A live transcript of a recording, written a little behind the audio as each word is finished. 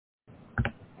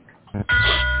Take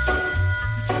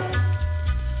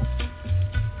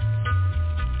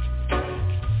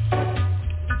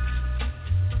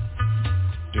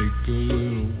a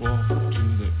little walk to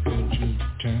the edge of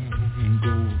town and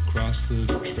go across the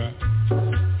track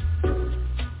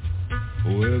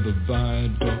where the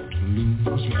viaduct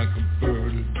looms like a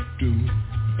bird of doom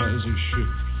as it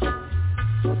shifts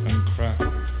and cracks.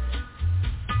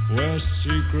 Where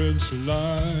secrets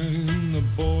lie in the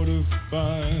border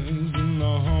fires and the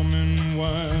humming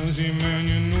wires. Yeah, man,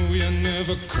 you know you're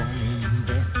never coming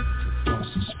back.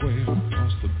 Across the square,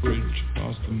 across the bridge,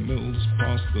 across the mills,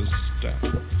 across the stack.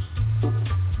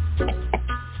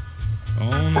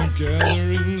 On a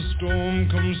gathering storm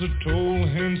comes a tall,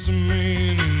 handsome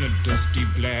man in a dusty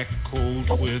black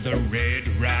coat with a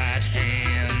red right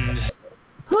hand.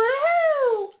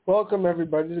 Woohoo! Welcome,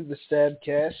 everybody, to the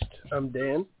Stabcast. I'm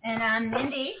Dan. And I'm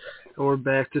Mindy. And we're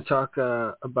back to talk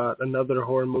about another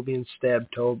horror movie in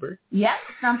Stabtober. Yep,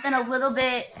 something a little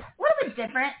bit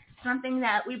different. Something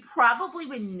that we probably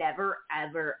would never,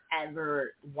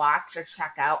 ever watch or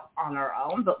check out on our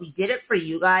own. But we did it for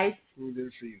you guys. We did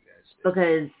it for you guys.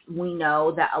 Because we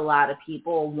know that a lot of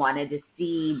people wanted to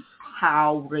see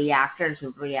how reactors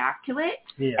would react to it.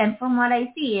 Yeah. And from what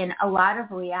I see, and a lot of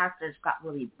reactors got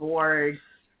really bored.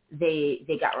 They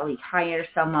got really tired,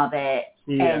 some of it,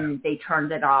 and they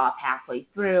turned it off halfway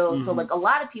through. Mm-hmm. So, like, a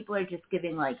lot of people are just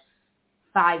giving, like,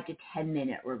 5 to 10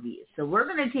 minute reviews. So we're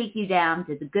going to take you down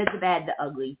to the good, the bad, the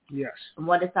ugly. Yes. And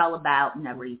what it's all about and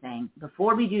everything.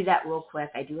 Before we do that real quick,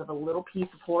 I do have a little piece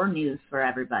of horror news for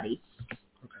everybody.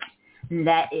 Okay. And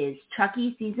that is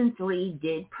Chucky Season 3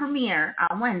 did premiere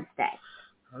on Wednesday.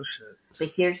 Oh, shit.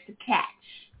 But here's the catch.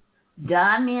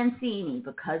 Don Mancini,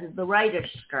 because of the writer's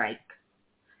strike,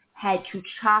 had to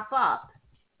chop up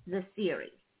the series,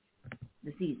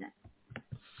 the season.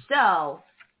 So,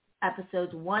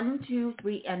 episodes 1, 2,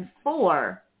 3, and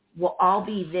 4 will all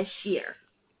be this year.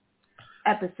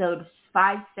 Episodes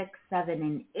 5, 6, 7,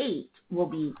 and 8 will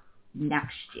be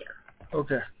next year.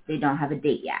 Okay. They don't have a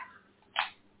date yet.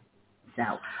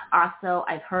 So, also,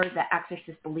 I've heard that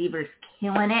Exorcist Believer's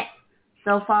killing it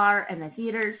so far in the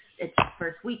theaters. It's the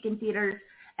first week in theaters.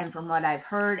 And from what I've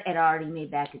heard, it already made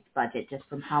back its budget just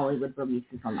from Hollywood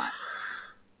releases alone.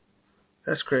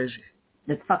 That's crazy.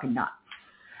 That's fucking nuts.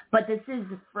 But this is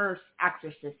the first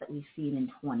Exorcist that we've seen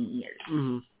in 20 years.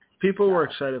 Mm-hmm. People were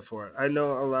excited for it. I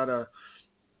know a lot of,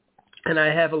 and I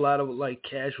have a lot of, like,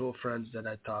 casual friends that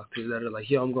I talk to that are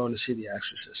like, yo, I'm going to see The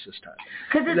Exorcist this time.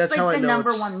 Because it's like the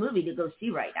number one movie to go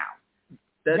see right now.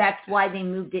 That's why they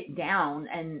moved it down,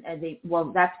 and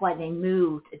that's why they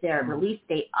moved their release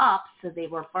date up, so they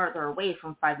were farther away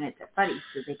from Five Nights at Freddy's,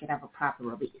 so they could have a proper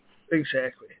release.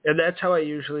 Exactly. And that's how I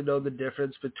usually know the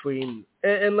difference between,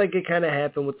 and like it kind of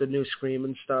happened with the new Scream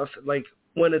and stuff, like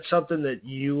when it's something that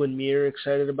you and me are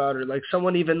excited about, or like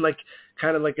someone even like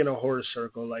kind of like in a horror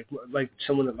circle, like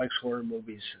someone that likes horror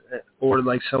movies, or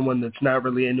like someone that's not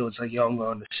really into it, it's like, yo, I'm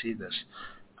going to see this.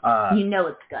 You know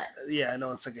it's good. Yeah, I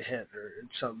know it's like a hit or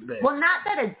it's something big. Well, not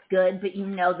that it's good, but you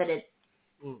know that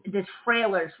the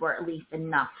trailers were at least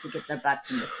enough to get their butts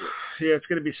in the seat. Yeah, it's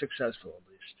going to be successful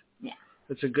at least. Yeah.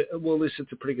 It's a good. Well, at least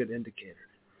it's a pretty good indicator.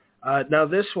 Now,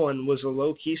 this one was a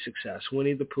low-key success.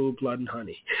 Winnie the Pooh, Blood and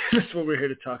Honey. That's what we're here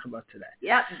to talk about today.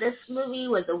 Yep, this movie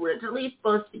was originally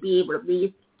supposed to be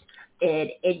released in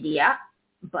India,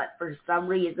 but for some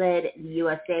reason, the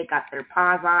USA got their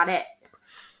paws on it.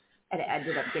 And it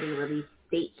ended up getting released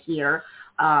date here.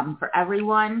 For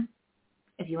everyone,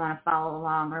 if you want to follow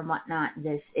along or whatnot,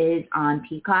 this is on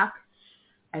Peacock.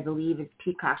 I believe it's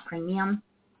Peacock Premium.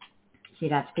 So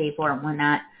you'd have to pay for it and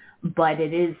whatnot. But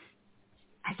it is,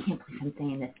 I can't believe I'm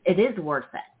saying this, it is worth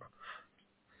it.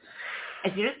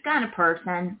 If you're the kind of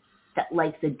person that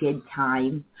likes a good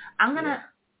time, I'm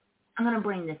gonna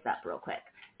bring this up real quick.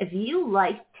 If you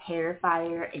like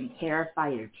Terrifier and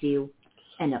Terrifier 2,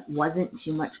 and it wasn't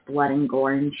too much blood and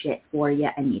gore and shit for you,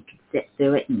 and you could sit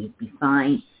through it and you'd be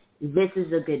fine, this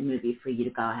is a good movie for you to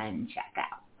go ahead and check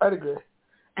out. I'd agree.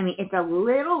 I mean, it's a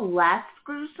little less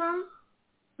gruesome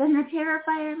than the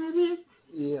Terrifier movies.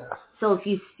 Yeah. So if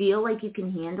you feel like you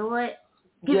can handle it,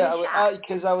 give it a shot.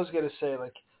 Because I was going to say,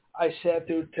 like, I sat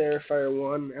through Terrifier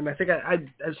 1, and I think I've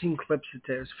seen clips of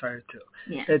Terrifier 2.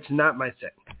 Yeah. It's not my thing.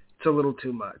 It's a little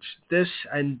too much. This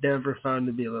I never found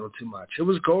to be a little too much. It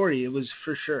was gory, it was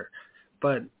for sure,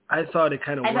 but I thought it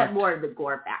kind of worked. I got more of the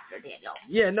gore factor, Daniel.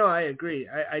 Yeah, no, I agree.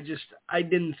 I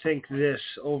didn't think this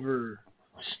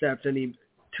overstepped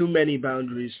too many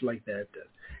boundaries like that.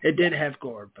 It did have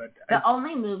gore, but the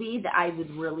only movie that I would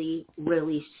really,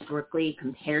 really strictly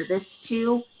compare this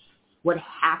to would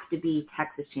have to be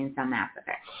Texas Chainsaw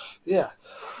Massacre. Yeah.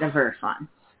 The first one.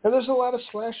 And there's a lot of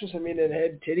slashes. I mean, it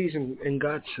had titties and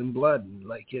guts and blood.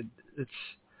 Like it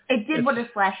did what a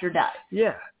slasher does.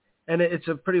 Yeah, and it's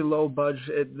a pretty low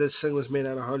budget. This thing was made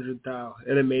on $100,000,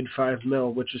 and it made $5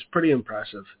 million, which is pretty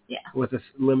impressive. Yeah. With a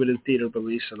limited theater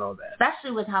release and all that.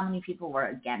 Especially with how many people were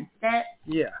against it.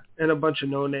 Yeah, and a bunch of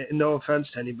no offense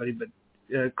to anybody, but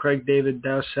Craig David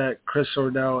Dowsett, Chris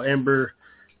Ordell, Amber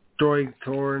Joy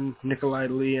Thorne, Nikolai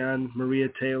Leon, Maria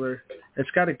Taylor. It's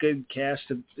got a good cast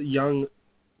of young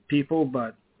people,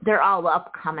 but they're all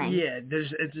upcoming. Yeah,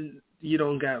 you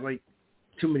don't got like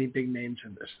too many big names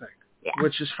in this thing,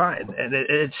 which is fine, and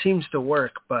it seems to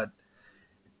work.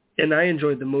 And I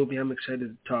enjoyed the movie. I'm excited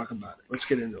to talk about it. Let's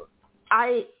get into it.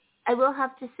 I will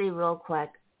have to say real quick,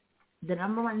 the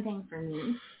number one thing for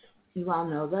me, you all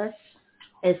know this,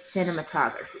 is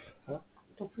cinematography. Huh?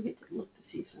 Don't forget to look to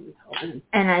see if somebody's helping.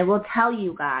 And I will tell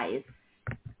you guys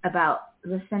about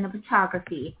the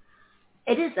cinematography.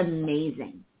 It is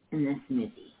amazing in this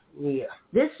movie. Yeah.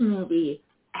 This movie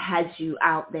has you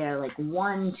out there like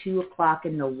 1, 2 o'clock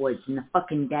in the woods in the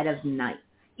fucking dead of night.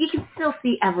 You can still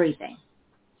see everything.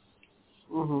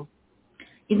 Mm-hmm.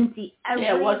 You can see every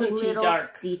it wasn't little too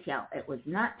dark. detail. It was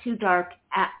not too dark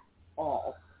at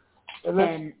all.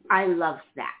 And I loved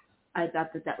that. I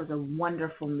thought that was a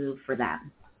wonderful move for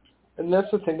them. And that's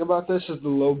the thing about this, is the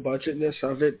low budgetness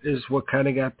of it is what kind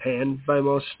of got panned by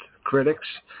most critics.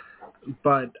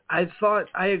 But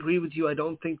I agree with you. I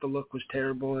don't think the look was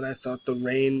terrible, and I thought the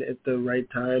rain at the right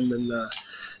time and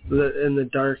the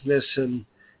darkness and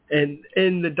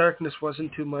the darkness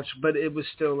wasn't too much, but it was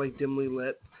still like dimly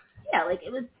lit. Yeah, like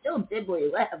it was still dimly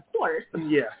lit, of course.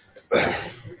 Yeah.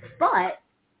 But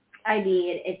I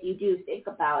mean, if you do think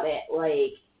about it,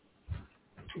 like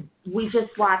we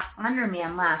just watched Thunder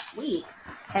Man last week,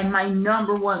 and my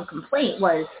number one complaint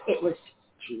was it was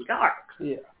too dark.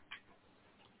 Yeah.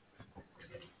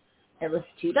 It was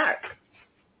too dark.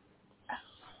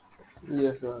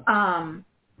 Yeah.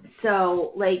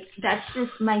 So, like, that's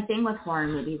just my thing with horror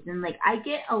movies. And, like, I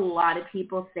get a lot of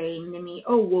people saying to me,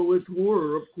 oh, well, it's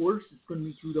horror. Of course it's going to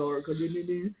be too dark.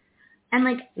 And,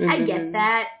 like, I get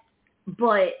that.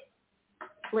 But,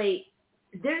 like,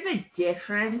 there's a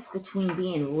difference between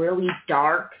being really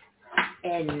dark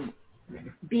and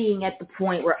being at the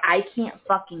point where I can't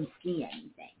fucking see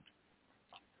anything.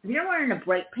 If you're wearing a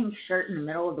bright pink shirt in the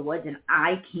middle of the woods and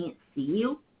I can't see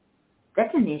you,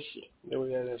 that's an issue. Yeah, we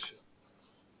got an issue.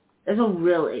 There's a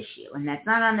real issue. And that's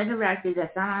not on the directors,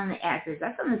 that's not on the actors,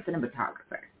 that's on the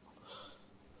cinematographer.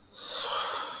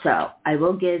 So, I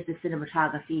will give the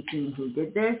cinematography team who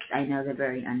did this, I know they're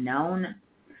very unknown,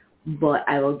 but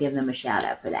I will give them a shout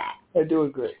out for that. I do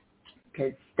agree.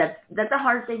 Because that's a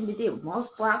hard thing to do.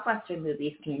 Most blockbuster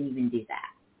movies can't even do that.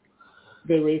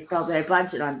 They waste all their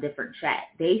budget on different shit.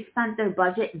 They spent their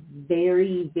budget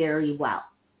very, very well.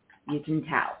 You can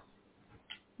tell.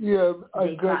 Yeah,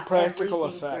 They good thought practical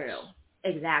everything effects.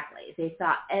 through. Exactly. They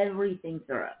thought everything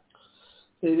through.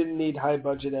 They didn't need high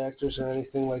budget actors or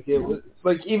anything like it. Was,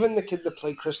 like even the kid that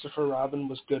played Christopher Robin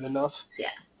was good enough. Yeah.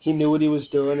 He knew what he was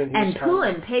doing, And Pooh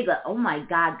and Piglet, oh my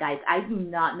God, guys, I do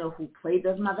not know who played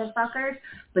those motherfuckers,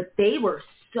 but they were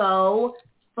so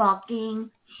fucking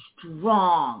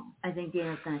strong. I think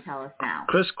Dana's going to tell us now.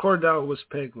 Chris Cordell was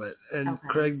Piglet, and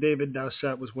Craig David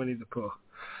Dowsett was Winnie the Pooh.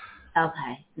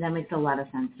 Okay, that makes a lot of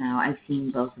sense now. I've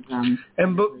seen both of them.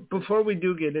 And before we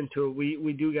do get into it,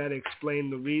 we do got to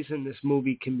explain the reason this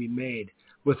movie can be made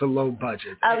with a low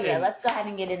budget. Oh, yeah, let's go ahead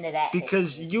and get into that.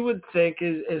 Because you would think,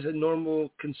 as a normal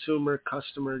consumer,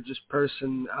 customer, just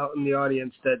person out in the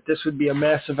audience, that this would be a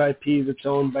massive IP that's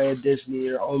owned by a Disney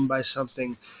or owned by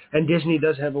something. And Disney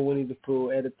does have a Winnie the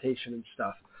Pooh adaptation and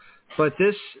stuff. But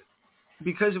this,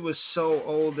 because it was so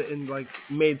old and like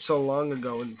made so long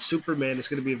ago, and Superman is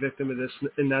going to be a victim of this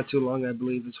in not too long, I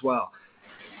believe, as well.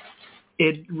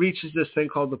 It reaches this thing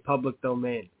called the public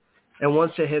domain. And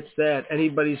once it hits that,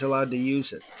 anybody's allowed to use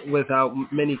it without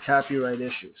many copyright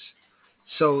issues.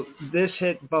 So this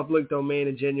hit public domain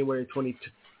in January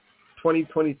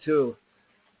 2022.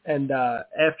 And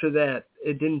after that,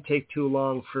 it didn't take too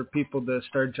long for people to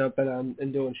start jumping on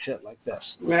and doing shit like this.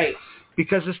 Right.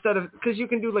 Because because you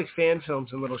can do like fan films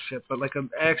and little shit, but like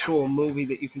an actual movie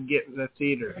that you can get in a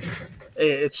theater,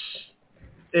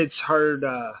 it's hard.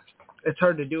 It's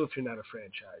hard to do if you're not a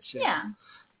franchise. Yeah.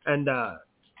 And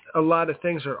a lot of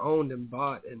things are owned and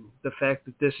bought, and the fact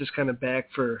that this is kind of back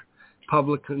for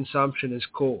public consumption is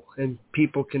cool, and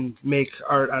people can make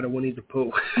art out of Winnie the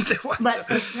Pooh. But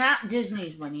it's not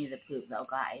Disney's Winnie the Pooh, though,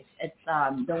 guys. It's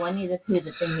the Winnie the Pooh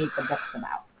that they made the books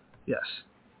about. Yes.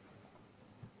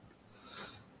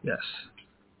 Yes.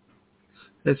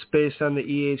 It's based on the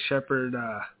E.H. Shepard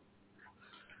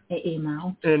A.A.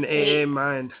 Milne. And A.A.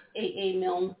 Mind. A.A.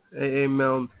 Milne. A.A.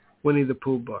 Milne. Winnie the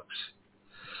Pooh books.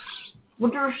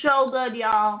 Which are so good,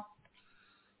 y'all.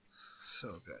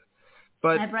 So good.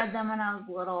 But I've read them when I was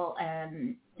little,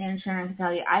 and Sharon can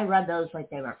tell you, I read those like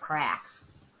they were cracks.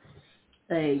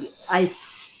 I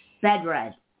sped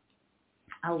read.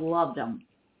 I loved them.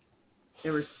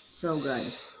 They were so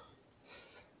good.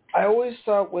 I always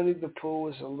thought Winnie the Pooh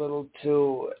was a little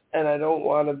too, and I don't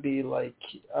want to be like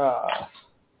a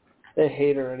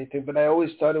hater or anything, but I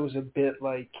always thought it was a bit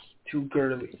like too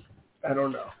girly. I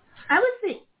don't know. I would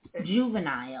say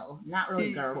juvenile, not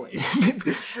really girly.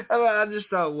 I just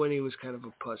thought Winnie was kind of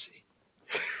a pussy.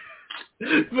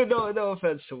 But no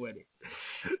offense to Winnie.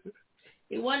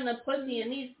 He wasn't a pussy in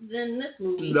this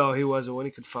movie. No, he wasn't.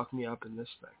 Winnie could fuck me up in this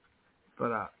thing.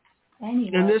 But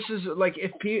anyway. And this is like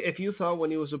if you thought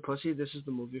Winnie was a pussy, this is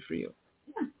the movie for you.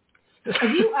 Yeah.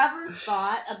 Have you ever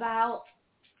thought about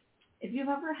if you've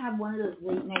ever had one of those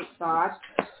late night thoughts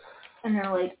and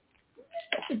they're like,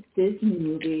 a Disney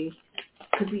movie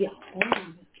could be a horror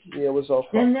movie. Yeah, it was all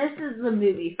Then fun. this is the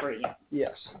movie for you.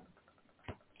 Yes.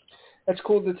 It's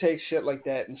cool to take shit like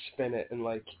that and spin it, and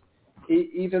like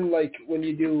even like when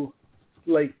you do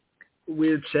like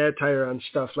weird satire on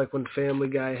stuff, like when Family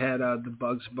Guy had the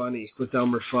Bugs Bunny with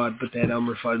Elmer Fudd, but then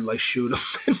Elmer Fudd like shoot him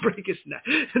and break his neck.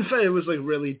 In fact, it was like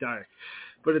really dark.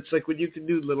 But it's like when you can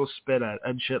do little spit on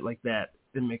shit like that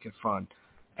and make it fun.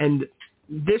 And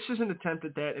this is an attempt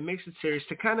at that. It makes it serious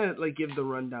to kind of like give the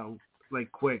rundown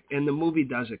like quick, and the movie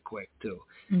does it quick too.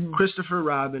 Mm-hmm. Christopher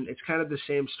Robin, it's kind of the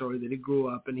same story that he grew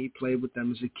up and he played with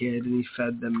them as a kid and he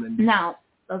fed them. And now,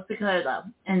 let's be clear though.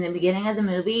 In the beginning of the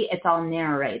movie, it's all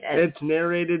narrated. It's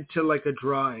narrated to like a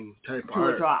drawing type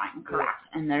art. To a drawing, correct.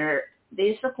 Yeah. And they're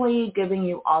basically giving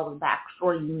you all the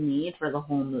backstory you need for the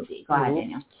whole movie. Go ahead,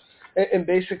 Daniel. And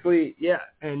basically, yeah,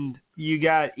 and you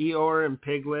got Eeyore and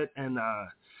Piglet and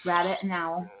Rabbit and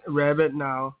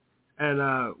Owl,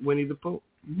 and Winnie the Pooh.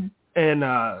 Mm-hmm. And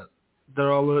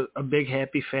they're all a big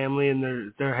happy family,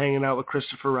 and they're hanging out with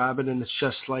Christopher Robin, and it's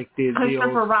just like the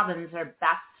Christopher Robin's their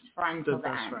best friend till the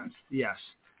best end. Friend. Yes,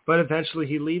 but eventually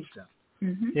he leaves them,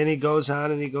 mm-hmm. and he goes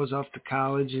on and he goes off to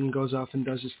college and goes off and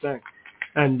does his thing,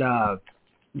 and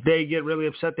they get really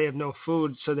upset. They have no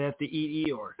food, so they have to eat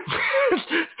Eeyore.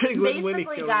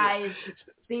 Basically, guys,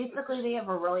 they have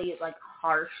a really like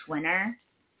harsh winter,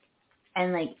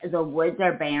 and like the woods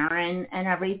are barren and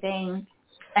everything.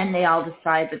 And they all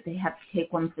decide that they have to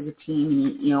take one for the team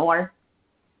and eat Eeyore.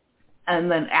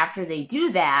 And then after they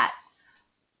do that,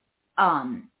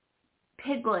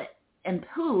 Piglet and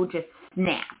Pooh just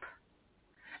snap.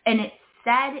 And it's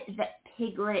said that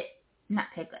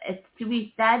it's to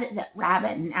be said that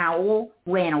Rabbit and Owl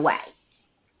ran away.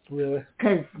 Really?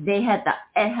 Because it had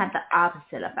the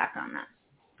opposite effect on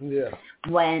them. Yeah.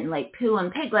 When like Pooh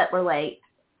and Piglet were like,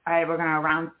 all right, we're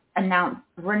gonna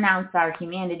renounce our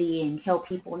humanity and kill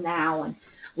people now, and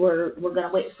we're gonna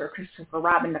wait for Christopher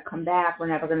Robin to come back. We're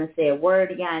never gonna say a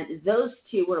word again. Those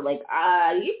two were like,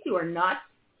 you two are nuts.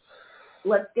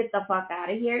 Let's get the fuck out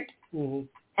of here. Mm-hmm.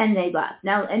 And they left.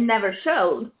 Now it never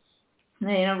showed.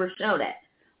 They never showed it,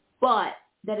 but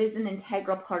that is an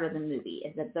integral part of the movie.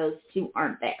 Is that those two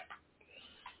aren't there.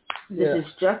 This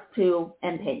is just Pooh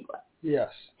and Piglet. Yes.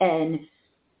 And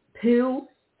Pooh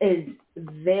is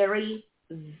very,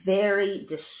 very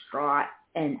distraught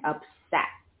and upset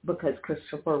because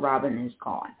Christopher Robin is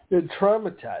gone. And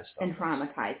traumatized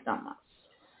almost.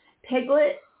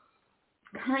 Piglet,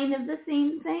 kind of the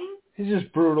same thing. He's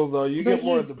just brutal, though. You get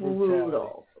more of the brutality.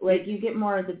 Like, you get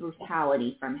more of the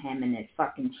brutality from him, and it's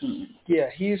fucking changed. Yeah,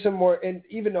 he's a more... And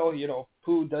even though,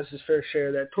 Pooh does his fair share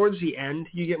of that, towards the end,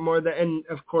 you get more of that. And,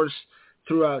 of course,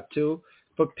 throughout, too.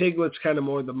 But Piglet's kind of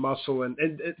more the muscle, and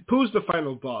Pooh's the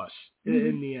final boss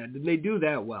in the end. And they do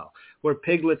that well, where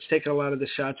Piglet's taking a lot of the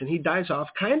shots, and he dies off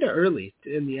kind of early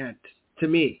in the end, to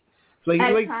me.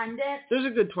 I timed it. There's a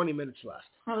good 20 minutes left.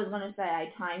 I was going to say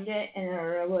I timed it, and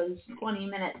there was 20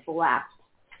 minutes left.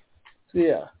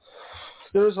 Yeah.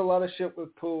 There was a lot of shit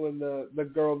with Pooh and the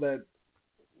girl that,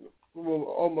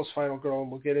 almost final girl,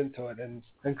 and we'll get into it,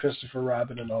 and Christopher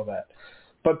Robin and all that.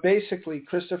 But basically,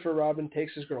 Christopher Robin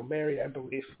takes his girl, Mary, I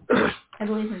believe. I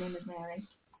believe her name is Mary.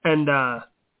 And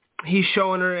he's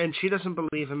showing her, and she doesn't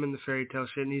believe him in the fairy tale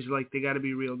shit. And he's like, they got to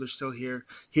be real. They're still here.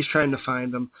 He's trying to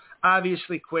find them.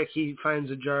 Obviously, quick, he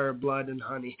finds a jar of blood and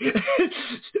honey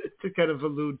to kind of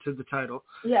allude to the title.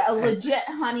 Yeah, a legit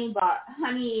honey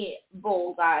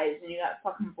bowl, guys, and you got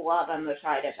fucking blood on the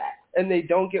side of it. And they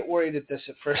don't get worried at this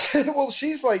at first. Well,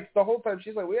 she's like, the whole time,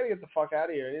 she's like, we got to get the fuck out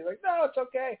of here. And he's like, no, it's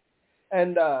okay.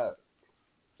 And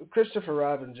Christopher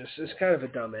Robin just is kind of a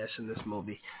dumbass in this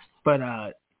movie. But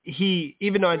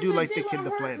even though I do like the kid to to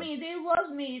play hurt me. him. They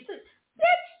love me. That's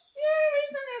your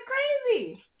reason they're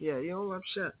crazy. Yeah, you're all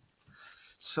upset.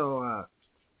 So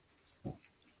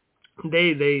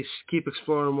they keep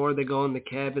exploring more. They go in the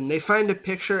cabin. They find a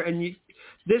picture, and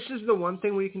this is the one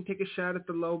thing where you can take a shot at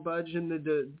the low budget and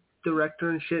the director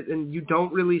and shit, and you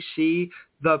don't really see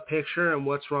the picture and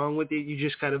what's wrong with it. You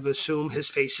just kind of assume his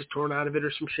face is torn out of it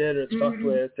or some shit, or it's fucked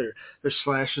with, or there's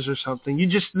slashes or something.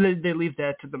 They leave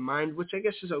that to the mind, which I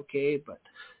guess is okay, but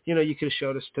you could have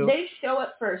showed us too. They show it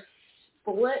for a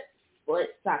split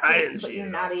second, but you're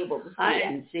not able to see it. I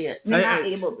didn't see it. You're not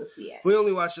able to see it. We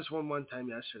only watched this one time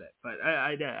yesterday, but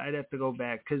I'd have to go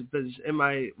back because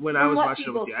when I was watching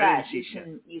it with you, I didn't see shit.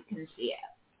 You can see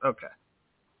it. Okay.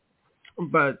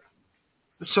 But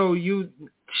so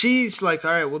she's like,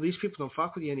 all right, well, these people don't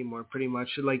fuck with you anymore, pretty much.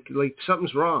 Like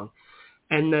something's wrong.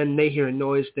 And then they hear a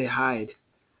noise, they hide.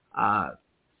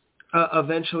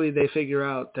 Eventually they figure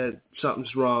out that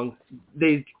something's wrong.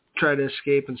 They try to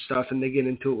escape and stuff, and they get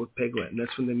into it with Piglet, and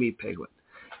that's when they meet Piglet.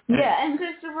 And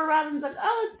Christopher Robin's like,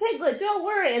 oh, it's Piglet, don't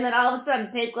worry. And then all of a sudden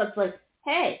Piglet's like,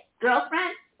 hey,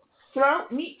 girlfriend,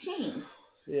 meet Team.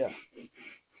 Yeah.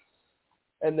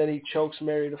 And then he chokes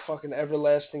Mary to fucking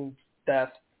everlasting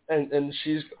death, and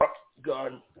she's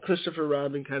gone. Christopher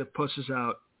Robin kind of pusses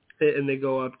out, and they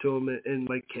go up to him and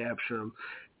like capture him,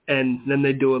 and then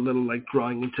they do a little like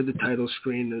drawing into the title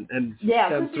screen and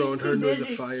them throwing her into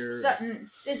the fire.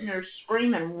 Sitting there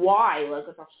screaming, why? Like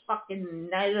it's a fucking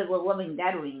Night of the Living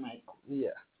Dead remake. Yeah.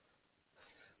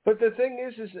 But the thing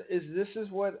is this is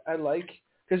what I like,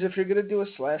 because if you're gonna do a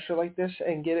slasher like this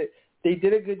and get it, they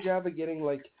did a good job of getting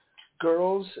like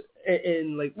girls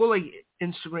and like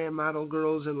Instagram model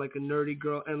girls and like a nerdy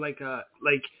girl and like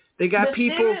they got the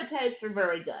people. The stereotypes are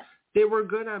very good. They were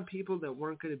good on people that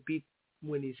weren't going to beat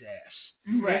Winnie's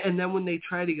ass. Right. And then when they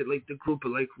try to get like the group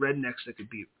of like rednecks that could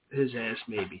beat his ass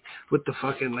maybe with the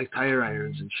fucking like tire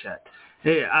irons and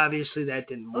shit. Obviously that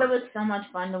didn't work. It was so much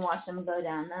fun to watch them go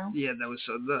down though. Yeah, that was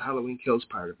the Halloween Kills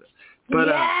part of it. But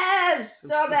yes,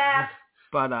 so bad.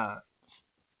 But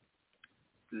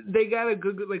they got a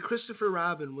good, like Christopher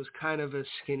Robin was kind of a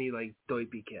skinny, like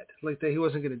doipy kid. Like he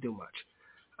wasn't going to do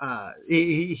much.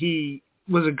 He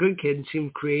was a good kid and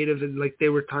seemed creative, and like they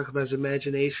were talking about his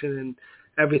imagination and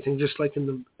everything, just like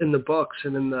in the books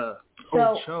and in the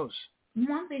old shows.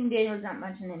 One thing Daniel's not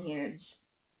mentioning here is,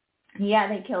 yeah,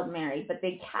 they killed Mary, but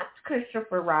they kept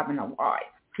Christopher Robin alive.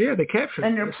 Yeah, they captured him.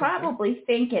 And they're probably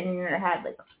thinking in your head,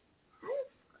 like,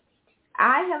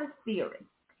 I have a theory.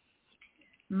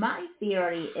 My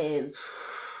theory is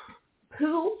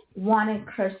Pooh wanted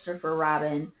Christopher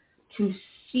Robin to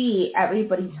see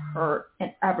everybody's hurt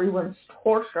and everyone's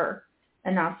torture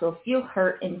and also feel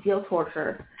hurt and feel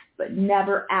torture, but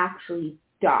never actually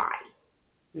die.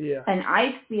 Yeah. And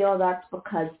I feel that's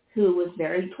because Pooh was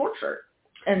very tortured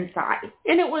inside.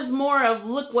 And it was more of,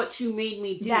 look what you made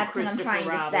me do, That's Christopher what I'm trying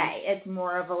Robin. to say. It's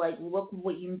more of a like, look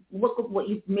what you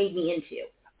made me into.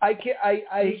 I could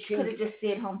have just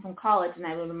stayed home from college and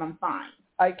I would have been fine.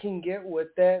 I can get with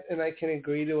that, and I can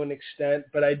agree to an extent,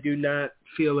 but I do not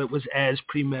feel it was as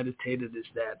premeditated as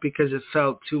that, because it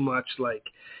felt too much like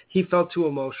he felt too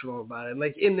emotional about it.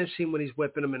 Like in this scene when he's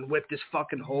whipping him and whipped his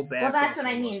fucking whole back. Well, that's what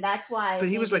I mean. That's why. But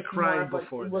he was like crying like,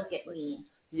 before. Look at me.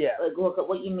 Yeah. Like, look at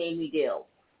what you made me do.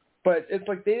 But it's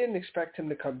like they didn't expect him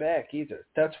to come back either.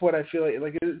 That's what I feel like.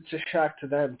 Like it's a shock to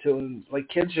them too. And like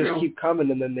kids just keep coming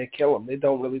and then they kill him. They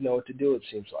don't really know what to do. It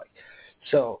seems like.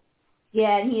 So.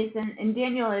 Yeah, and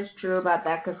Daniel is true about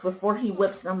that, because before he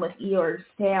whips them with Eeyore's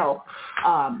tail,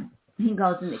 he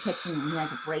goes in the kitchen and he has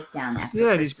a breakdown after.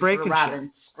 Yeah, he's breaking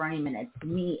Robin screaming, "It's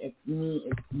me, it's me,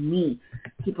 it's me."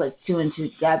 He puts two and two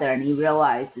together and he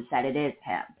realizes that it is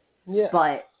him. Yeah.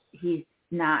 But he's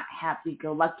not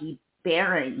happy-go-lucky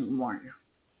bear anymore.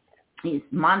 He's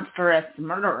monstrous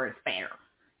murderous bear.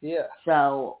 Yeah.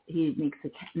 So he makes a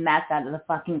mess out of the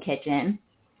fucking kitchen.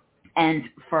 And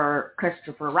for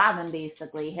Christopher Robin,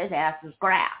 basically, his ass is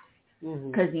grass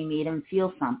because he made him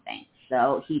feel something.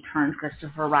 So he turned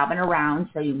Christopher Robin around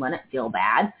so he wouldn't feel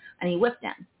bad, and he whipped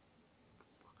him.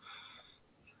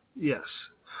 Yes.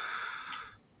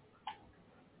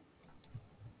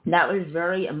 That was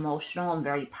very emotional and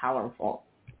very powerful.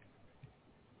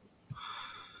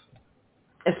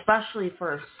 Especially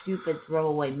for a stupid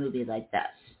throwaway movie like this.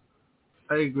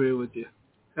 I agree with you.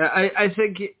 I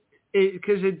think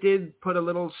because it did put a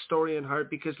little story in heart,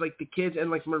 because like the kids and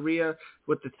like Maria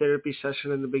with the therapy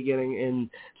session in the beginning, and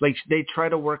like they try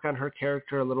to work on her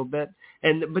character a little bit,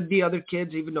 but the other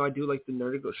kids, even though I do like the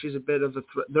nerdy girl, she's a bit of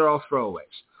they're all throwaways.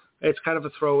 It's kind of a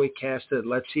throwaway cast that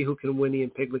let's see who can Winnie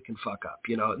and Piglet can fuck up.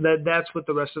 That's what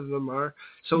the rest of them are.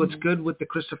 So It's good with the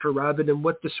Christopher Robin and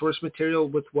what the source material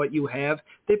with what you have.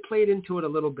 They played into it a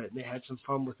little bit and they had some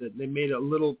fun with it. And they made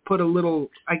put a little,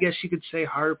 I guess you could say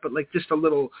heart, but like just a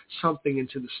little something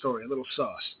into the story, a little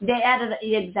sauce. They added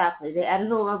a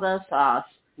little bit of sauce.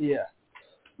 Yeah.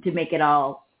 To make it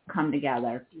all come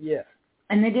together. Yeah.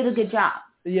 And they did a good job.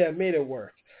 Yeah, it made it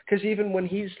work. Because even when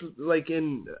he's like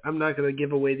I'm not going to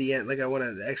give away the end, like I want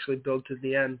to actually build to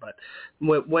the end, but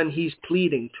when he's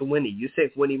pleading to Winnie, you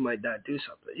think Winnie might not do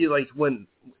something. You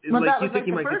think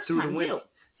he might get through to Winnie. Too.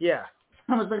 Yeah.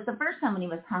 It was like the first time when he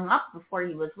was hung up before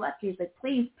he was left, he was like,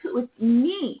 please, Pooh, it's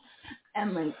me.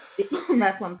 And like,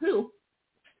 that's when Pooh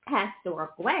has to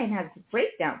walk away and has a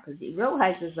breakdown because he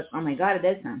realizes, like, oh my God,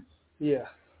 it is him. Yeah.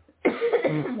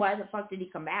 Why the fuck did he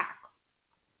come back?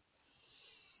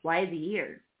 Why is he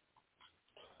here?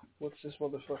 What's this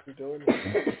motherfucker doing?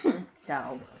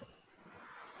 So,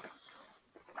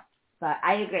 but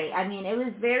I agree. I mean, it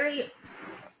was very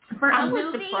I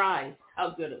was surprised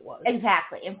how good it was.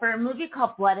 Exactly, and for a movie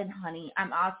called Blood and Honey,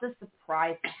 I'm also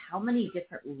surprised at how many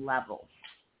different levels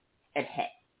it hit.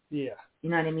 Yeah.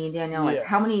 You know what I mean, Daniel? Like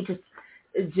how many just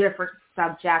different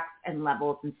subjects and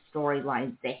levels and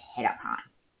storylines they hit upon.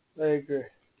 I agree.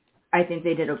 I think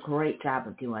they did a great job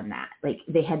of doing that. Like,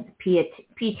 they had the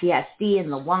PTSD in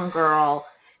the one girl,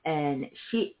 and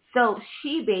she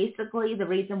basically, the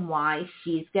reason why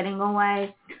she's getting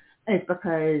away is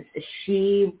because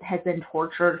she has been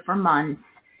tortured for months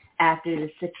after the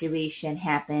situation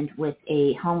happened with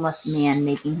a homeless man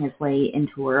making his way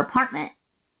into her apartment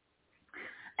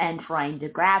and trying to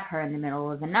grab her in the middle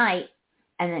of the night.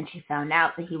 And then she found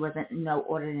out that he wasn't no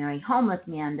ordinary homeless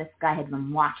man. This guy had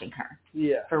been watching her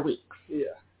for weeks.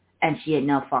 Yeah. And she had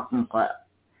no fucking clue.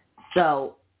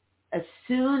 So as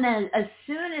soon as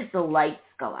the lights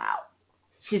go out,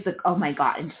 she's like, oh my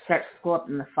God, and she starts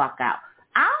flipping the fuck out.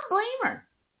 I don't blame her.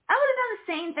 I would have done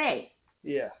the same thing.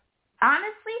 Yeah.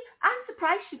 Honestly, I'm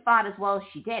surprised she fought as well as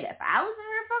she did. If I was in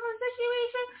her fucking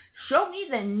situation, show me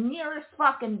the nearest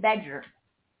fucking bedroom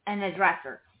and a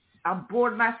dresser. I'll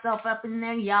board myself up in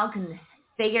there. Y'all can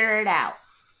figure it out.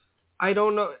 I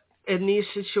don't know. In these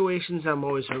situations, I'm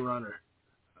always a runner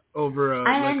over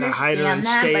a hider and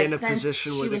stay in a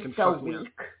position where they can fuck me up.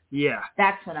 Yeah.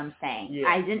 That's what I'm saying. Yeah.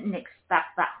 I didn't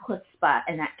expect that chutzpah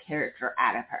and that character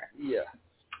out of her. Yeah.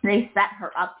 They set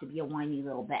her up to be a whiny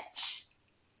little bitch.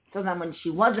 So then when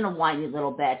she wasn't a whiny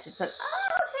little bitch, it's like,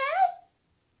 oh,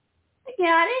 okay. I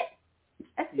got it.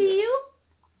 I see you.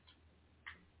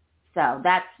 So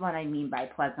that's what I mean by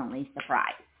pleasantly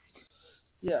surprised.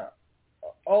 Yeah.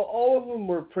 All of them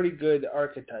were pretty good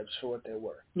archetypes for what they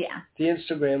were. Yeah. The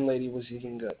Instagram lady was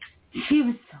even good. She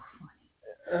was so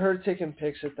funny. Her taking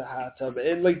pics at the hot tub.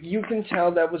 And, like, you can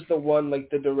tell that was the one, like,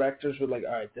 the directors were like,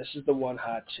 all right, this is the one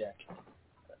hot chick.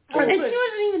 And she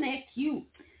wasn't even that cute.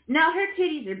 No, her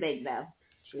titties are big, though.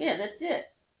 Yeah, that's it.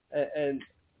 And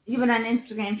even on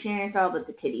Instagram sharing, it's all about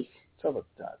the titties. It's all about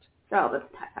the tots. It's all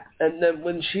about the tots. And then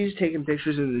when she's taking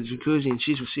pictures in the jacuzzi and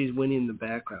she sees Winnie in the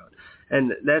background,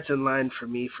 and that's in line for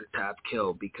me for top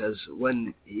kill because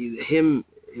when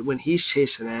he's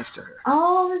chasing after her.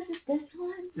 Oh, is it this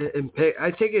one? And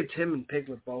I think it's him and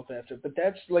Piglet both after, but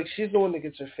that's like she's the one that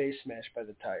gets her face smashed by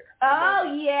the tire.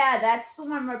 Oh yeah, that's the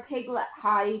one where Piglet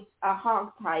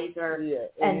hog ties her,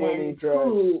 and then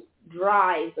Pooh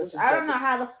drives. I don't know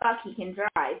how the fuck he can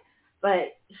drive,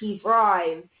 but he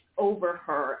drives over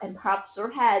her and pops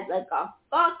her head like a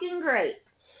fucking grape.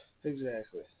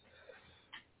 Exactly.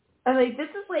 I mean, this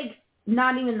is like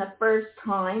not even the first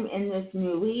time in this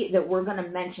movie that we're going to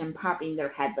mention popping their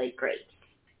head like grapes.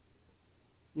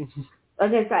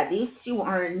 Like I said, these two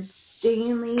are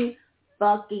insanely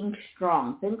fucking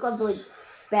strong. Think of like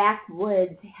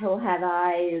backwoods, hillhead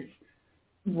eyes,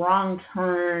 wrong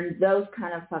turn, those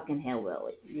kind of fucking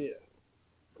hillbillies. Yeah.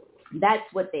 That's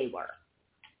what they were.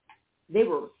 They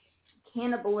were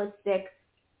cannibalistic,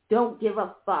 don't give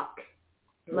a fuck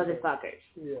motherfuckers.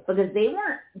 Yeah. Because they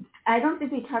weren't, I don't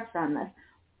think we touched on this,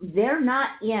 they're not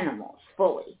animals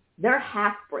fully. They're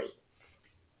half-breeds,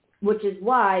 which is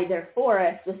why their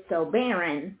forest was so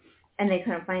barren and they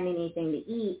couldn't find anything to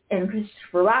eat. And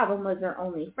Christopher Robin was their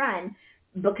only friend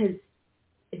because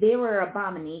they were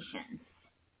abominations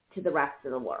to the rest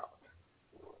of the world.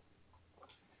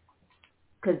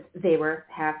 Because they were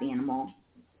half animal,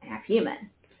 half human.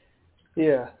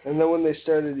 Yeah, and then when they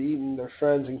started eating their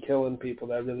friends and killing people,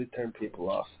 that really turned people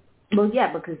off. Well,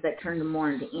 yeah, because that turned them more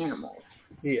into animals.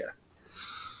 Yeah,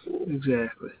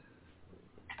 exactly.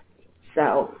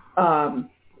 So,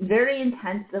 very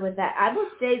intense with that. I would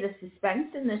say the suspense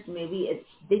in this movie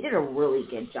they did a really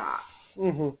good job.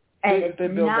 Mm-hmm. And they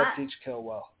build up each kill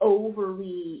well.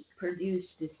 Overly produced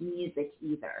this music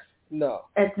either. No.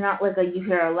 It's not like you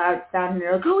hear a loud sound and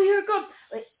you're like, oh, here it comes.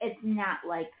 Like, it's not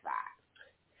like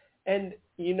that. And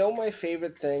you know my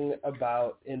favorite thing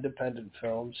about independent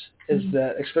films is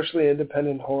that, especially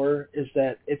independent horror, is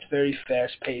that it's very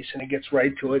fast paced and it gets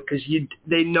right to it because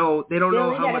they don't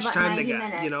know how much time they got.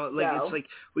 Minutes, you know, like it's like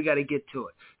we got to get to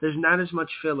it. There's not as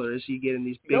much filler as you get in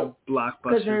these big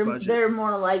blockbuster budgets. They're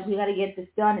more like we got to get this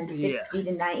done in 60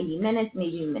 to 90 minutes,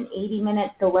 maybe even 80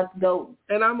 minutes. So let's go.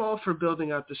 And I'm all for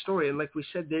building out the story. And like we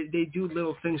said, they do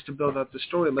little things to build out the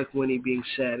story, like Winnie being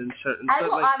sad and certain. I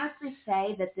will honestly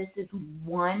say that this is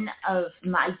one of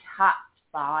my top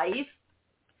 5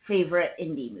 favorite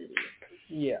indie movies.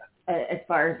 Yeah. As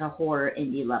far as a horror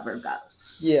indie lover goes.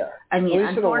 Yeah. I mean,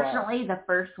 unfortunately, the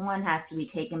first one has to be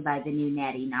taken by the new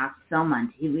Natty Knox film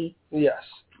on TV. Yes.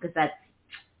 Because that's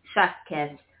chef's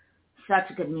kiss. Such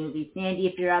a good movie. Sandy,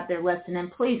 if you're out there listening,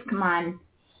 please come on.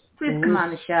 Please come on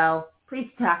the show. Please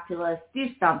talk to us. Do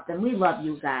something. We love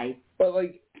you guys. But,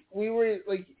 like, we were,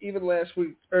 like, even last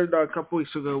week, or no, a couple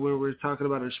weeks ago, when we were talking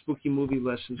about our spooky movie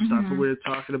list and stuff, and we were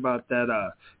talking about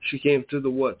that She Came Through the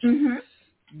Woods.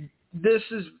 Mm-hmm. This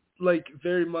is, like,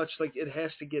 very much, like, it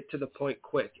has to get to the point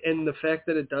quick. And the fact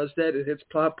that it does that, it hits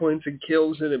plot points and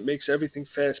kills, and it makes everything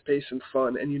fast-paced and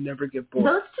fun, and you never get bored.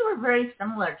 Those two are very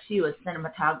similar, too, as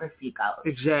cinematography goes.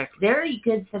 Exactly. Very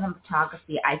good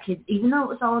cinematography. Even though it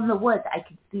was all in the woods, I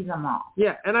could see them all.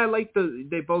 Yeah, and I like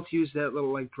they both use that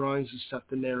little, like, drawings and stuff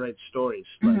to narrate stories,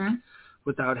 like,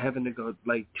 without having to go,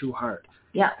 like, too hard.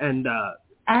 Yeah. And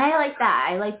I like that.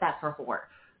 I like that for horror.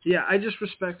 Yeah, I just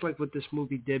respect like what this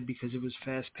movie did because it was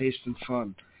fast-paced and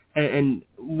fun. And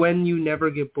when you never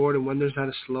get bored and when there's not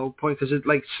a slow point, because it's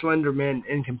like Slender Man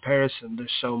in comparison,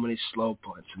 there's so many slow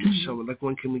points. And there's so like,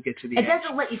 when can we get to the It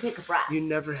doesn't let you take a breath. You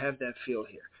never have that feel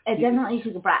here. It doesn't let you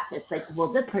take a breath. It's like,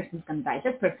 well, this person's going to die.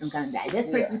 This person's going to die. This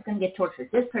person's going to get tortured.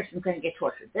 This person's going to get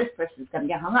tortured. This person's going to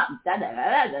get hung up.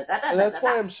 And that's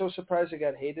why I'm so surprised it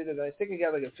got hated. And I think it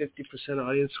got like a 50%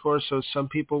 audience score. So some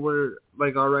people were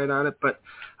like all right on it. But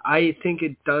I think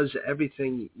it does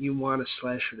everything you want a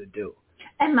slasher to do.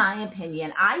 In my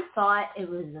opinion, I thought it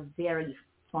was a very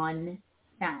fun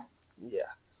film. Yeah.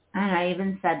 And I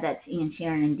even said that to Ian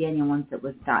Sharon and Daniel once it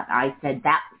was done. I said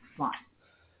that was fun.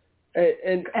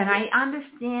 And I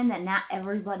understand that not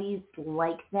everybody's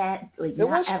like that. Like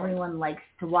not everyone likes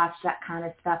to watch that kind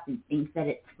of stuff and thinks that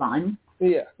it's fun.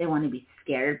 Yeah. They want to be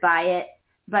scared by it.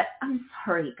 But I'm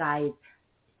sorry, guys.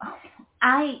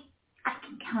 I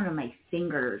can count on my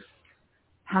fingers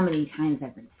how many times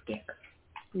I've been scared.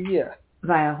 Yeah.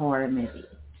 By a horror movie.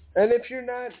 And if you're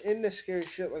not into scary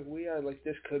shit like we are, like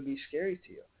this could be scary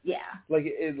to you. Yeah.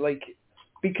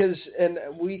 Because, and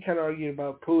we kind of argued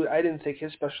about Pooh. I didn't think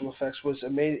his special effects was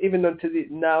amazing, even though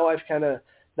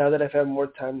now that I've had more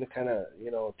time to kind of,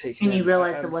 take it. And you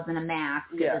realize it wasn't a mask,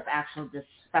 it was actual just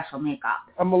special makeup.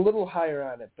 I'm a little higher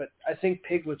on it, but I think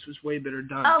Piglets was way better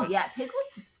done. Oh, yeah,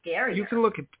 Piglets is scary. You can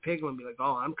look at Piglet and be like,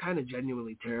 oh, I'm kind of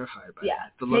genuinely terrified by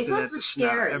that. Piglets was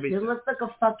scary. He looked like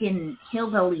a fucking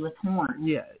hillbilly with horns.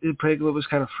 Yeah, Piglet was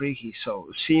kind of freaky, so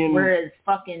seeing... Whereas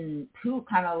fucking Pooh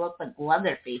kind of looked like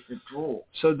Leatherface with drool.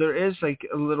 So there is, like,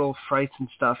 a little frights and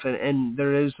stuff, and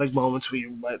there is, like, moments where you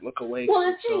might look away. Well,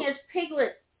 the thing is,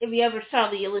 Piglet, if you ever saw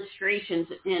the illustrations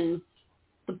in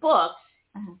the books,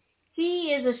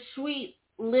 he is a sweet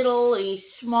little, he's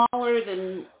smaller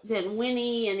than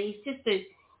Winnie, and he's just a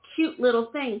cute little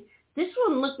thing. This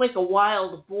one looked like a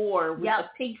wild boar with a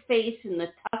pig face and the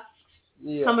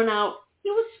tusks coming out. He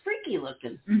was freaky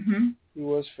looking. Mm-hmm. He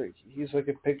was freaky. He's like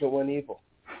a pig that went evil.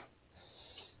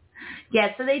 Yeah,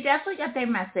 so they definitely got their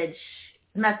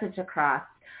message across.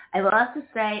 I will have to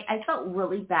say, I felt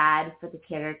really bad for the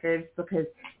characters because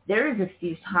there was a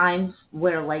few times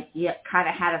where, like, you kind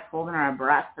of had us holding our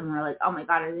breath and we're like, oh, my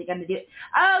God, are they going to do it?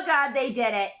 Oh, God, they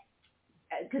did it.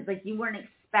 Because, like, you weren't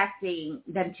expecting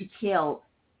them to kill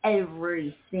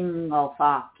every single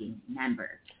fucking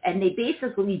member. And they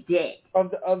basically did.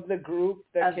 Of the group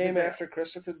that came after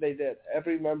Christopher, they did.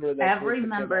 Every member of that group. Every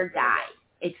member died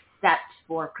except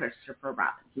for Christopher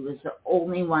Robin. He was the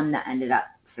only one that ended up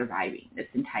surviving this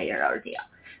entire ordeal.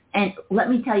 And let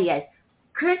me tell you guys,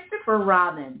 Christopher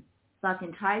Robin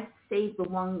fucking tries to save the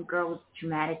one girl's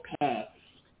traumatic past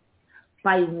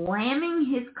by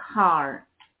ramming his car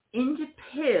into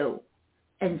Pooh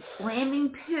and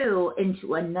slamming Pooh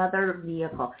into another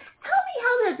vehicle. Tell me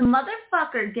how this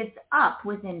motherfucker gets up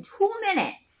within 2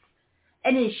 minutes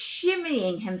and is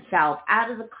shimmying himself out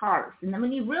of the cars. And then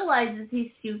when he realizes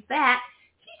he's too fat,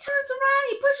 he turns around,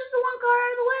 he pushes the one car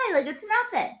out of the way like it's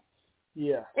nothing.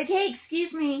 Yeah. Like, hey,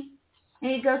 excuse me,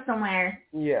 and he goes somewhere.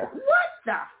 Yeah. What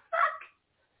the fuck?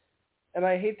 And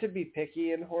I hate to be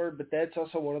picky in horror, but that's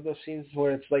also one of those scenes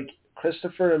where it's like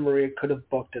Christopher and Maria could have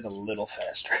booked it a little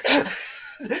faster.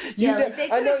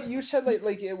 I know you said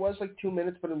like it was like 2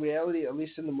 minutes, but in reality, at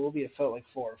least in the movie, it felt like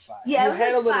 4 or 5. Yeah, you it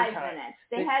had was a little 5 time. minutes.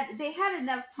 They had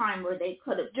enough time where they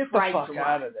could have Get tried the fuck to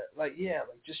out run. of it. Like, yeah,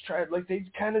 like just tried. Like they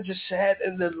kind of just sat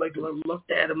and then like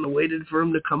looked at him and waited for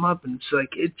him to come up, and it's like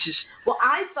it just. Well,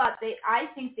 I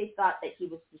think they thought that he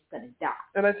was just gonna die.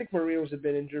 And I think Maria was a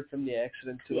bit injured from the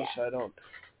accident too, Yeah. so I don't.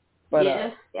 But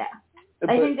yeah.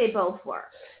 I think they both were.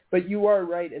 But you are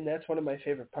right, and that's one of my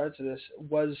favorite parts of this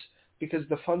was because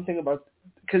the fun thing about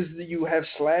because you have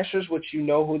slashers, which you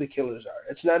know who the killers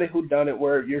are. It's not a whodunit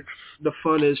where the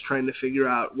fun is trying to figure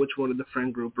out which one of the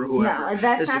friend group or whoever no,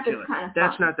 that's is not the this killer. kind of fun.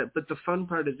 That's not that. But the fun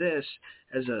part of this,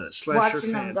 as a slasher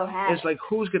Watching fan, them go have is like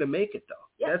who's gonna make it though.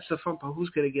 Yep. That's the fun part. Who's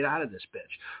gonna get out of this bitch?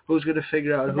 Who's gonna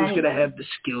figure out who's gonna have the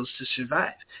skills to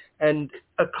survive? And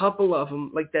a couple of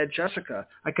them, like that Jessica,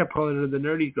 I kept calling her the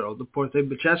nerdy girl, the poor thing,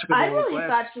 but Jessica. I really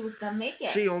thought she was gonna make it.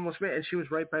 She almost made it, and she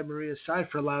was right by Maria's side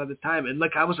for a lot of the time. And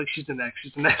like I was like, she's the next.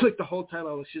 Like the whole time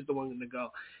I was, she's the one gonna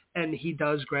go. And he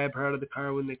does grab her out of the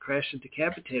car when they crash and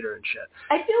decapitate her and shit.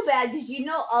 I feel bad because you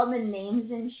know all the names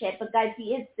and shit, but guys,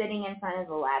 he is sitting in front of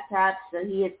the laptop, so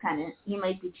he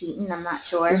might be cheating. I'm not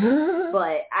sure,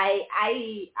 but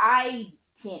I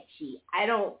can't cheat. I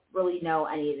don't really know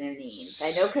any of their names.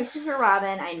 I know Christopher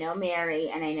Robin, I know Mary,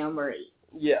 and I know Marie.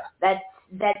 Yeah. That's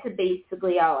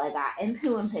basically all I got. And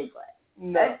Pooh and Piglet.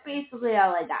 No. That's basically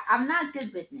all I got. I'm not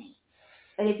good with names.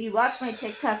 But if you watch my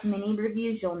TikTok mini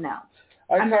reviews, you'll know.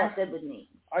 I'm not good with names.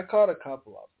 I caught a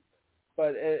couple of them.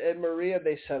 But in Maria,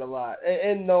 they said a lot.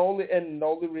 And the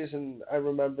only reason I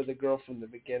remember the girl from the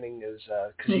beginning is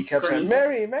because he kept saying,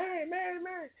 Mary, Mary, Mary,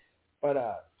 Mary.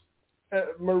 But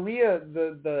Maria,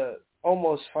 the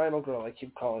almost final girl, I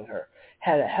keep calling her,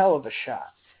 had a hell of a shot.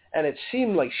 And it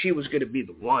seemed like she was going to be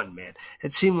the one, man.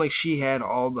 It seemed like she had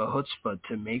all the chutzpah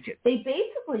to make it. They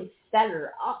basically set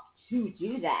her up to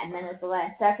do that. And then at the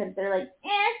last second, they're like,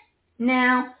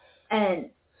 no. And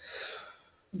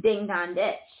ding dong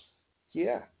ditch.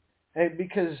 Yeah. And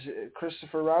because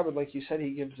Christopher Robin, like you said,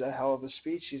 he gives a hell of a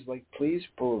speech. He's like, please,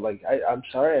 Pooh, like, I'm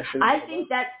sorry. I think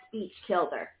that speech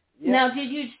killed her. Yeah. Now, did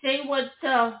you say what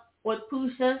Pooh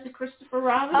says to Christopher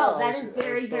Robin? Oh, that is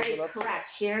very, very correct.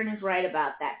 Sharon is right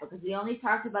about that because we only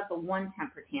talked about the one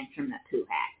temper tantrum that Pooh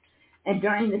had. And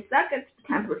during the second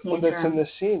temper tantrum, that's in the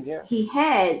scene, yeah. He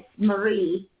has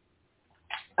Maria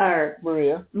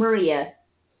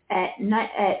at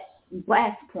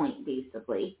blast point,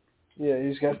 basically. Yeah,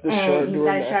 he's got the short. And he's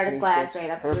got a shard of glass right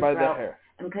up to his throat.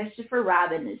 And Christopher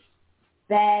Robin is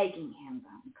begging him,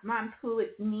 come on, Pooh,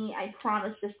 it's me. I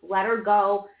promise, just let her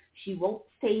go. She won't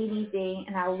say anything,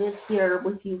 and I'll live here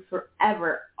with you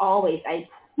forever, always. I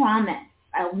promise.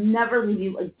 I'll never leave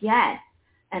you again.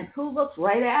 And Pooh looked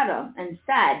right at him and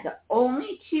said the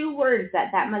only 2 words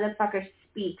that motherfucker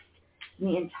speaks in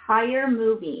the entire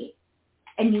movie,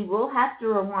 and you will have to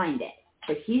rewind it,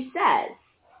 but he says,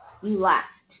 you left.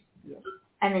 Yeah.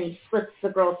 And then he slits the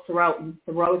girl's throat and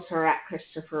throws her at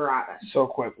Christopher Robin. So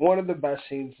quick. One of the best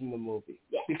scenes in the movie.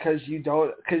 Yeah. Because you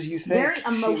think very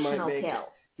emotional she might make kill. It.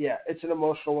 Yeah, it's an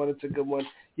emotional one. It's a good one.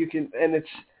 And it's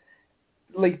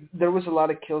like there was a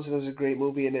lot of kills and it was a great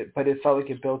movie in it, but it felt like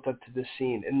it built up to this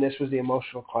scene, and this was the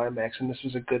emotional climax, and this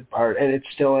was a good part, and it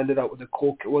still ended up with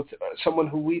with someone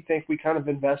who we think we kind of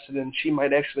invested in. She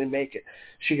might actually make it.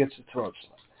 She gets the throat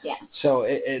slit. Yeah. So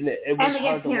it was and we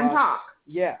hard get to to watch. talk.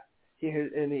 Yeah. He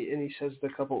says the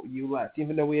couple you left,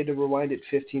 even though we had to rewind it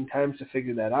 15 times to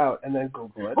figure that out and then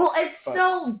Google it. Well, it's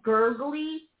so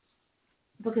gurgly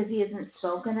because he hasn't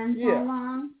spoken in so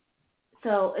long.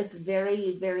 So it's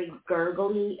very, very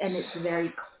gurgly and it's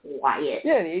very quiet.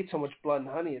 Yeah, and he ate so much blood and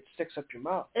honey it sticks up your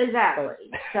mouth.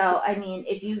 Exactly. So I mean,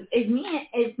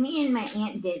 if me and my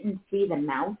aunt didn't see the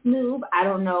mouth move, I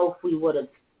don't know if we would have.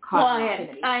 Well, I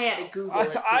had to Google it.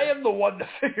 I am the one that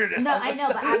figured it out. No, I know,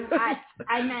 but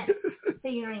I meant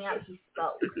figuring out he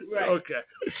spoke. Right. Okay.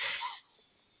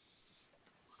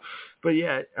 But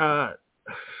yeah,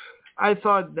 I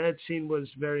thought that scene was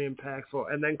very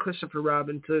impactful. And then Christopher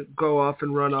Robin to go off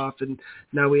and run off, and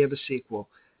now we have a sequel.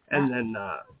 And then...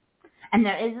 and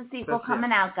there is a sequel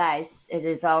coming out, guys. It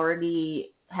is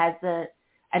already... I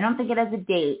don't think it has a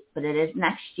date, but it is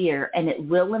next year, and it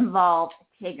will involve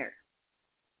Tigger.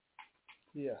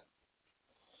 Yeah.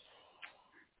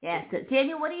 Yeah. So,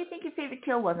 Daniel, what do you think your favorite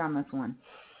kill was on this one?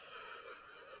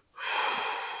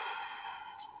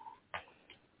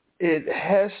 It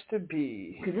has to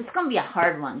be. Because it's going to be a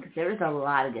hard one, because there was a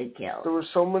lot of good kills. There were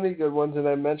so many good ones, and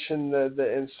I mentioned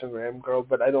the Instagram girl,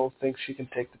 but I don't think she can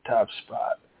take the top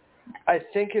spot. I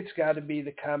think it's got to be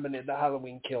the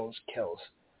Halloween kills.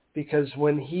 Because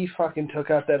when he fucking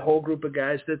took out that whole group of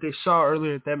guys that they saw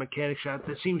earlier at that mechanic shop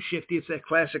that seemed shifty, it's that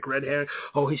classic red hair,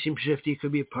 oh, he seems shifty,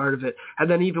 could be a part of it. And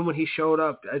then even when he showed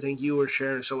up, I think you were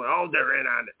sharing, so oh, they're in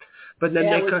on it. But then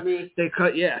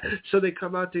so they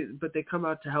come out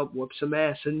to help whoop some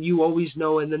ass, and you always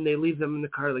know, and then they leave them in the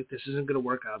car like, this isn't going to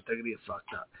work out, they're going to get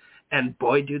fucked up. And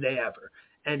boy, do they ever.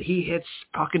 And he hits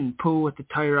fucking Pooh with the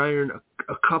tire iron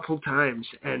a couple times,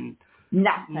 and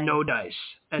nothing. No dice.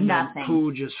 And nothing. Then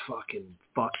Pooh just fucking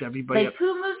fucked everybody up.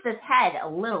 Pooh moves his head a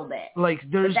little bit. But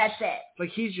that's it. Like,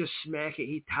 he's just smacking.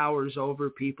 He towers over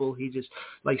people. He just,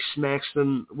 smacks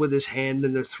them with his hand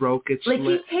in their throat. Gets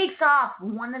he takes off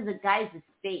one of the guys'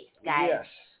 face, guys. Yes.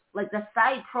 The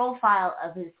side profile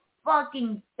of his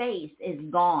fucking face is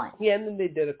gone. Yeah, and then they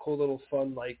did a cool little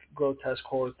fun, grotesque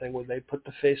horror thing where they put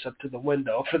the face up to the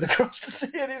window for the girls to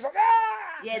see it. He's like,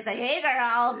 ah! Yeah, it's like, hey,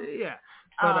 girl. Yeah.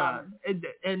 But,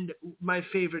 and my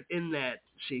favorite in that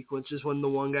sequence is when the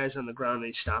one guy's on the ground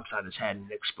and he stomps on his head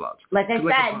and it explodes. Like I said,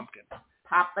 a pumpkin.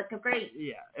 Pop like a grape.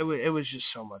 Yeah, it was just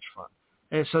so much fun.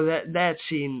 And so that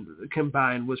scene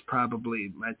combined was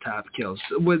probably my top kills.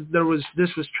 This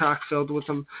was chock filled with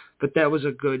them, but that was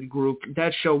a good group.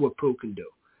 That showed what Pooh can do.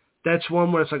 That's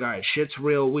one where it's like, all right, shit's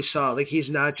real. We saw, he's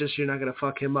not just, you're not going to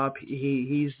fuck him up.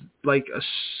 He's like a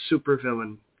super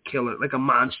villain killer, like a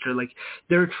monster.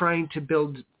 They're trying to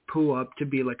build Pooh up to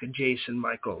be like a Jason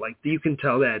Michael. You can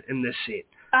tell that in this scene.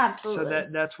 Absolutely. So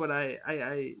that's what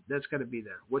I that's got to be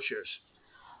there. What's yours?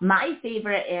 My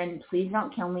favorite, and please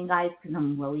don't kill me, guys, because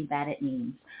I'm really bad at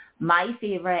names. My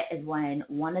favorite is when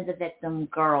one of the victim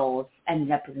girls ended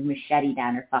up with a machete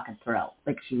down her fucking throat.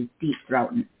 She was deep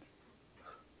throating.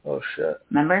 Oh, shit.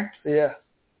 Remember? Yeah.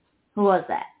 Who was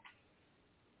that?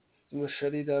 The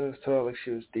machete down her throat like she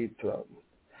was deep throating.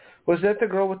 Was that the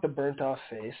girl with the burnt off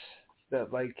face that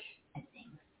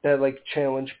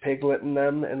challenged Piglet and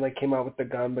them and came out with the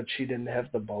gun, but she didn't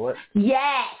have the bullet?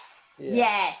 Yes. Yeah.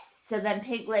 Yes. So then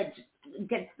Piglet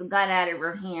gets the gun out of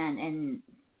her hand and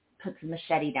puts the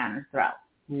machete down her throat.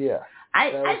 Yeah. I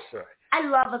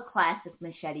love a classic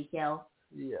machete kill.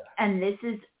 Yeah. And this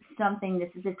is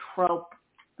a trope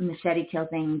machete kill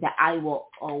thing that I will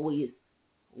always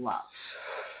love.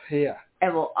 Yeah.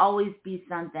 It will always be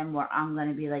something where I'm going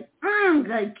to be like,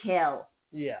 good kill.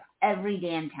 Yeah. Every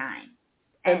damn time.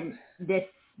 And this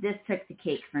took the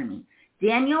cake for me.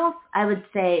 Daniels, I would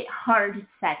say, hard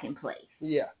second place.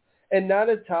 Yeah. And not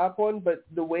a top one, but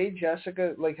the way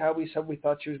Jessica, how we said we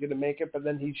thought she was going to make it, but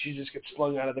then she just gets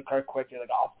slung out of the car quick. You're like,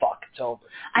 oh, fuck, it's over.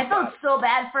 I felt so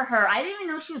bad for her. I didn't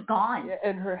even know she was gone. Yeah,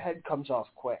 and her head comes off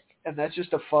quick. And that's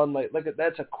just a fun,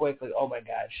 that's a quick, oh, my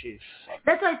God, she's...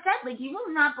 That's what I said. You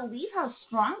will not believe how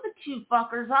strong the two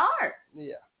fuckers are.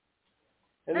 Yeah.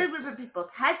 They're ripping people's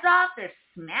heads off. They're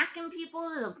smacking people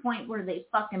to the point where they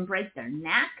fucking break their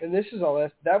neck. And this is all...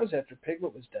 That was after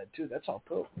Piglet was dead, too. That's all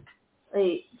Pooh.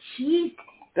 Jeez.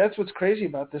 That's what's crazy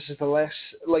about this is the last,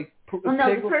 the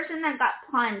person that got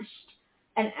punched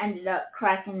and ended up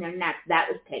cracking their neck, that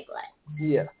was Piglet.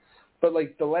 Yeah. But,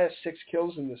 the last 6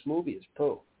 kills in this movie is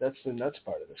Pooh. That's the nuts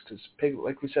part of this, because Piglet,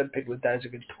 like we said, Piglet dies a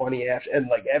good 20 after, and,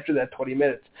 after that 20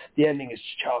 minutes, the ending is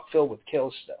chock filled with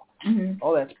kills still. Mm-hmm.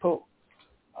 Oh, that's Pooh.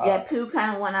 Yeah, Pooh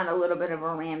kind of went on a little bit of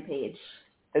a rampage.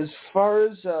 As far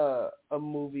as a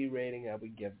movie rating I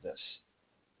would give this,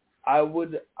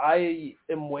 I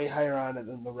am way higher on it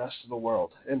than the rest of the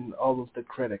world and all of the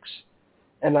critics.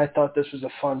 And I thought this was a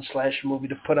fun slasher movie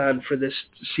to put on for this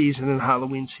season and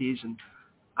Halloween season.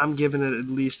 I'm giving it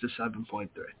at least a 7.3.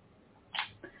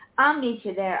 I'll meet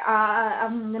you there.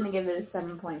 I'm going to give it a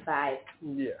 7.5.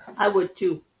 Yeah. I would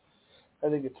too. I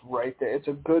think it's right there. It's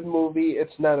a good movie.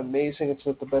 It's not amazing. It's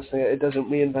not the best thing. It doesn't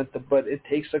reinvent but it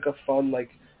takes a fun,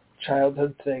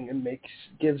 childhood thing and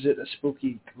gives it a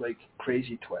spooky,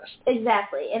 crazy twist.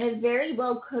 Exactly. And it very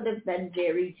well could have been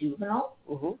very juvenile.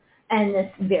 Mm-hmm. And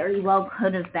this very well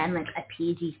could have been a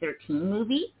PG-13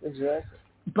 movie. Exactly.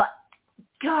 But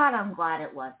God, I'm glad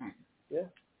it wasn't. Yeah.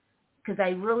 Because I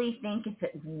really think if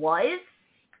it was,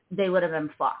 they would have been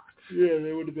fucked. Yeah,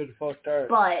 they would have been fucked hard.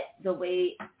 But the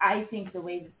way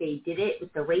that they did it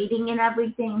with the rating and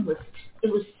everything was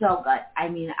so good. I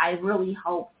mean, I really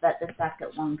hope that the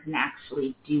second one can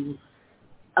actually do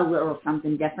a little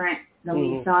something different than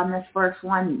we saw in this first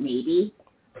one. Maybe.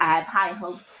 I have high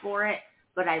hopes for it,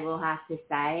 but I will have to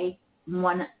say,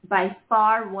 by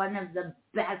far one of the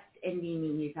best indie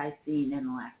movies I've seen in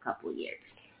the last couple of years.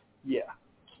 Yeah.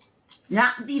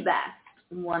 Not the best,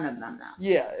 one of them, though.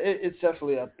 Yeah, it's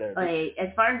definitely up there. Like,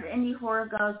 as far as indie horror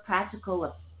goes,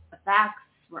 practical effects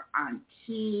were on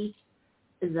key.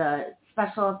 The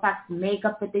special effects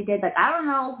makeup that they did, like, I don't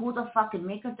know who the fucking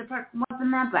makeup department was in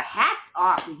that, but hats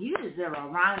off. You deserve a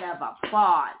round of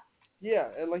applause. Yeah,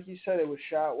 and like you said, it was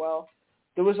shot well.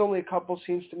 There was only a couple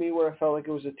scenes to me where I felt like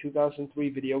it was a 2003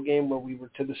 video game where we were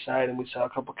to the side and we saw a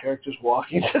couple characters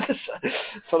walking to the side.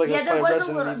 Felt like yeah, there was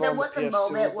a moment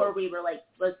PS2, where we were, like,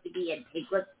 supposed to be in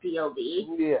Piglet's POV,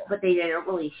 yeah, but they didn't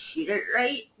really shoot it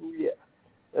right. Yeah.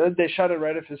 They shot it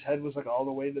right if his head was like all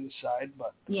the way to the side,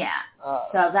 but yeah.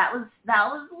 So that was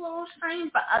a little strange,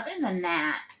 but other than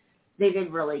that, they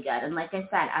did really good. And like I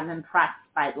said, I'm impressed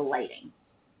by the lighting.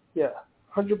 Yeah,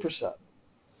 100%.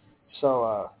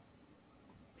 So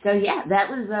yeah, that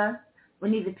was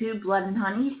Winnie the Pooh, Blood and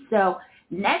Honey. So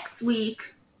next week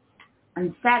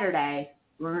on Saturday,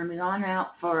 we're going to be going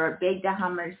out for Big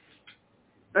DeHummer's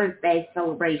birthday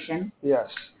celebration. Yes.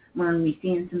 We're going to be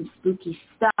seeing some spooky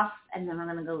stuff, and then we're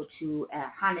going to go to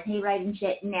a haunted hayride and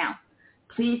shit. Now,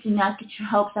 please do not get your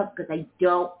hopes up because I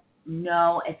don't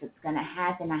know if it's going to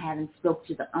happen. I haven't spoke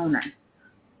to the owner.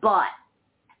 But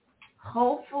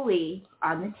hopefully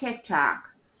on the TikTok,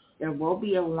 there will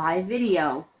be a live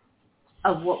video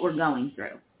of what we're going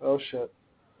through. Oh, shit.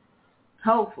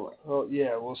 Hopefully. Oh,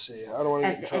 yeah, we'll see. I don't want to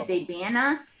get in trouble. If they ban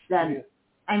us, then, yeah.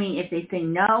 I mean, if they say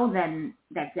no, then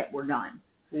that's it. We're done.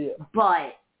 Yeah.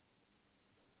 But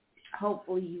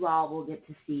hopefully you all will get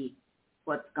to see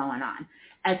what's going on.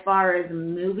 As far as the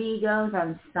movie goes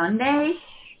on Sunday,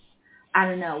 I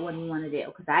don't know. What do you want to do?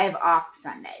 Because I have off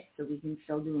Sunday, so we can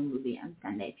still do a movie on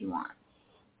Sunday if you want.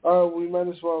 We might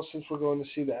as well, since we're going to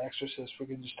see The Exorcist, we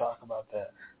can just talk about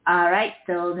that. All right,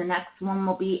 so the next one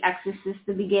will be Exorcist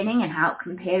the Beginning and how it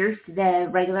compares to the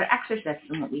regular Exorcist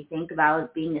and what we think about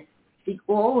it being a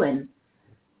sequel and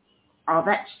all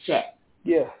that shit.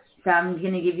 Yeah. So I'm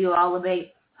going to give you all a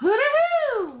big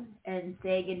hoo-hoo and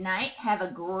say goodnight. Have a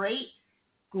great,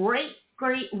 great,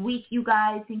 great week, you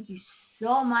guys. Thank you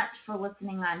so much for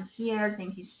listening on here.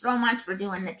 Thank you so much for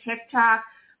doing the TikTok.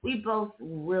 We both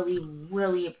really,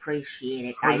 really appreciate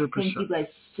it, guys. 100%. Thank you guys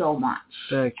so much.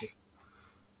 Thank you.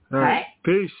 All right.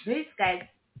 Peace. Peace, guys.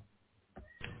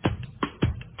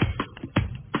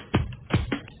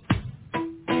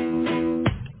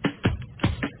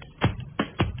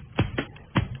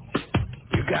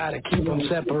 You gotta keep them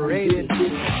separated.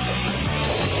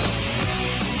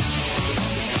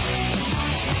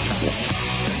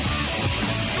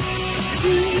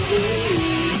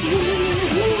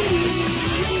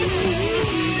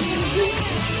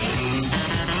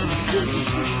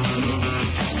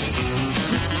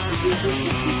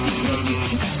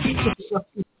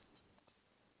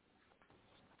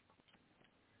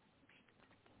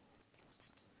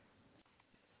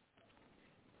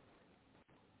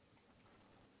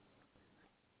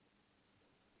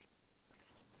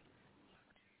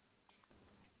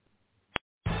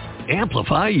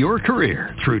 Amplify your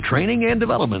career through training and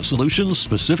development solutions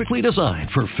specifically designed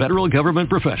for federal government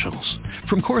professionals.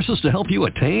 From courses to help you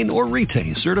attain or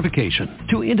retain certification,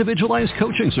 to individualized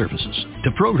coaching services,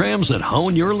 to programs that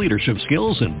hone your leadership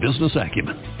skills and business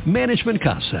acumen, Management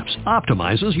Concepts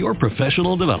optimizes your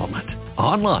professional development.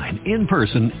 Online, in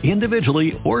person,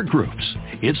 individually, or groups,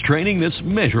 it's training that's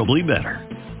measurably better.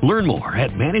 Learn more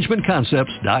at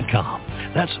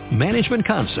managementconcepts.com. That's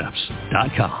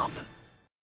managementconcepts.com.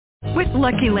 With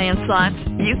Lucky Land Slots,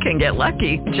 you can get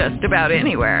lucky just about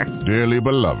anywhere. Dearly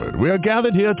beloved, we are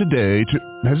gathered here today to...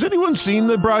 Has anyone seen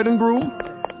the bride and groom?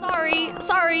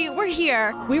 Sorry, we're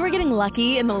here. We were getting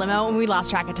lucky in the limo and we lost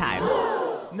track of time.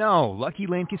 No, Lucky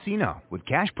Land Casino, with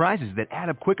cash prizes that add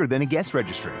up quicker than a guest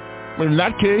registry. In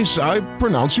that case, I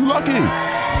pronounce you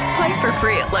lucky. Play for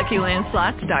free at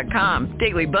LuckyLandSlots.com.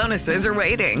 Daily bonuses are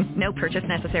waiting. No purchase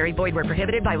necessary. Void where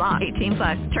prohibited by law.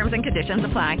 18+. Terms and conditions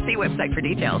apply. See website for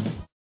details.